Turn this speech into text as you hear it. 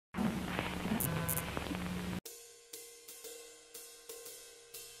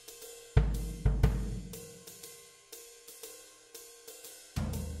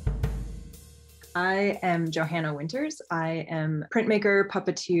I am Johanna Winters. I am printmaker,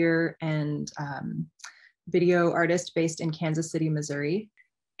 puppeteer, and video artist based in Kansas City, Missouri.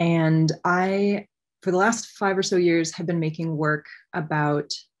 And I, for the last 5 or so years, have been making work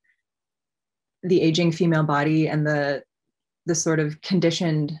about the aging female body and the sort of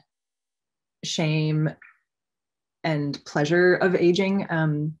conditioned shame and pleasure of aging,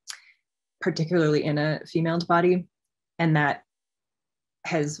 particularly in a female body. And that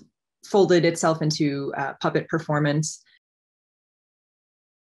has folded itself into puppet performance.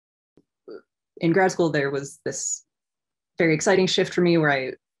 In grad school, there was this very exciting shift for me where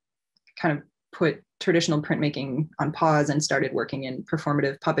I kind of put traditional printmaking on pause and started working in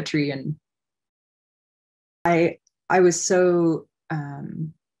performative puppetry. And I was so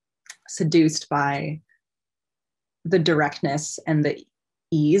seduced by the directness and the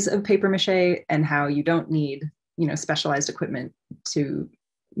ease of paper mache and how you don't need, specialized equipment to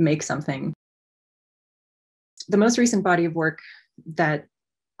make something. The most recent body of work that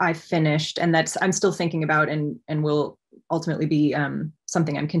I finished, and that's I'm still thinking about and will ultimately be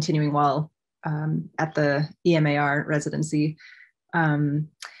something I'm continuing while at the EMAR residency,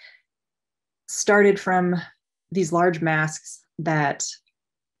 started from these large masks that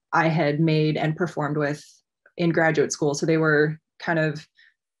I had made and performed with in graduate school. So they were kind of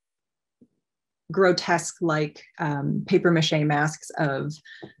grotesque, like paper mache masks of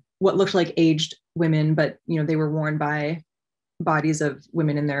what looked like aged women, but they were worn by bodies of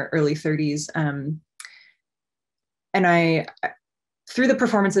women in their early 30s. And I, through the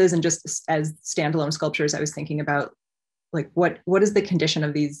performances and just as standalone sculptures, I was thinking about like what is the condition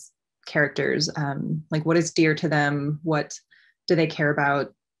of these characters? Like what is dear to them? What do they care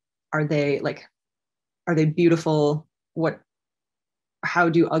about? Are they beautiful? How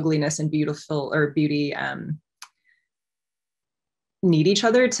do ugliness and beauty need each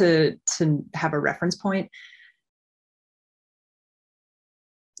other to have a reference point?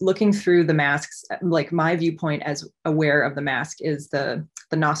 Looking through the masks, like my viewpoint as aware of the mask is the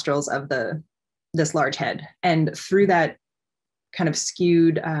nostrils of this large head, and through that kind of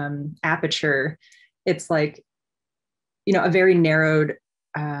skewed aperture, it's like a very narrowed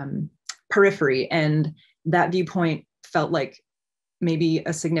periphery, and that viewpoint felt like maybe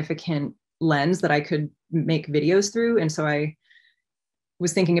a significant lens that I could make videos through. And so I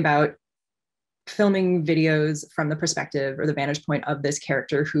was thinking about filming videos from the perspective or the vantage point of this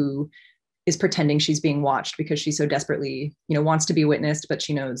character who is pretending she's being watched because she so desperately, wants to be witnessed, but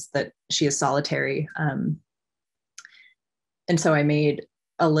she knows that she is solitary. And so I made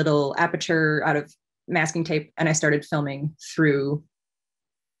a little aperture out of masking tape and I started filming through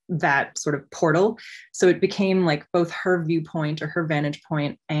that sort of portal. So it became like both her viewpoint or her vantage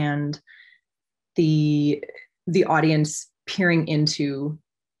point and the audience peering into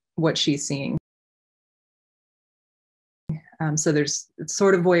what she's seeing. So it's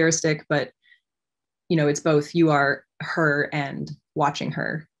sort of voyeuristic, but it's both you are her and watching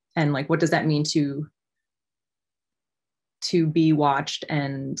her. And like, what does that mean to be watched?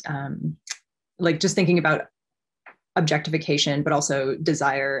 And like just thinking about objectification, but also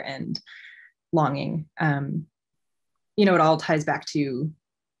desire and longing. It all ties back to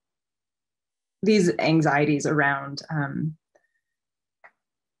these anxieties around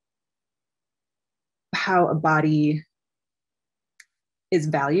how a body is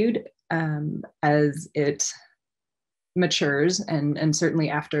valued as it matures, and certainly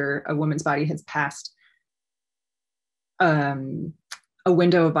after a woman's body has passed a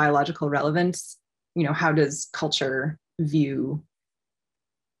window of biological relevance. How does culture view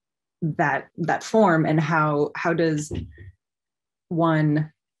that form, and how do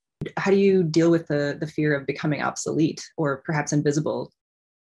you deal with the fear of becoming obsolete or perhaps invisible?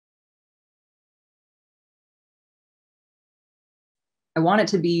 I want it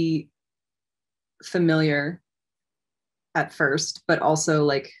to be familiar at first, but also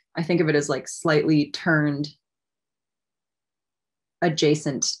like I think of it as like slightly turned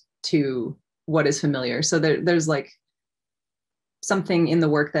adjacent to what is familiar. So there's like something in the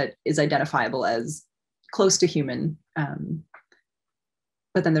work that is identifiable as close to human,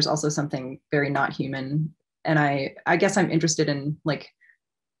 but then there's also something very not human. And I guess I'm interested in like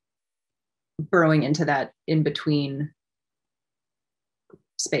burrowing into that in between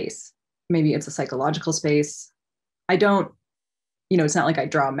space. Maybe it's a psychological space. I don't, it's not like I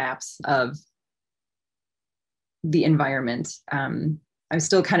draw maps of the environment. I'm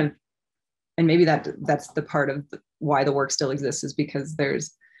still kind of, and maybe that's the part of why the work still exists, is because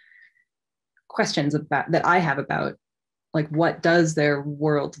there's questions about that I have about like, what does their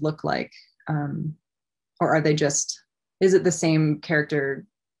world look like? Or are they just, is it the same character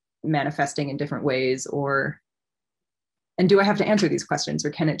manifesting in different ways, and do I have to answer these questions, or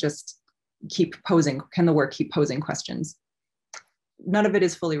can it just keep posing? Can the work keep posing questions? None of it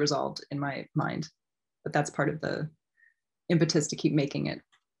is fully resolved in my mind, but that's part of the impetus to keep making it.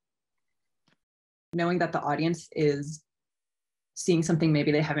 Knowing that the audience is seeing something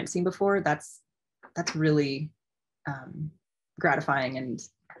maybe they haven't seen before, that's really gratifying and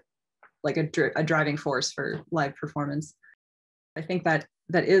like a driving force for live performance. I think that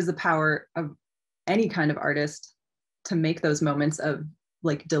is the power of any kind of artist, to make those moments of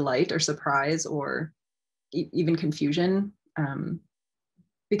like delight or surprise or even confusion,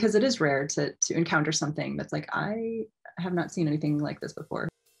 because it is rare to encounter something that's like, I have not seen anything like this before.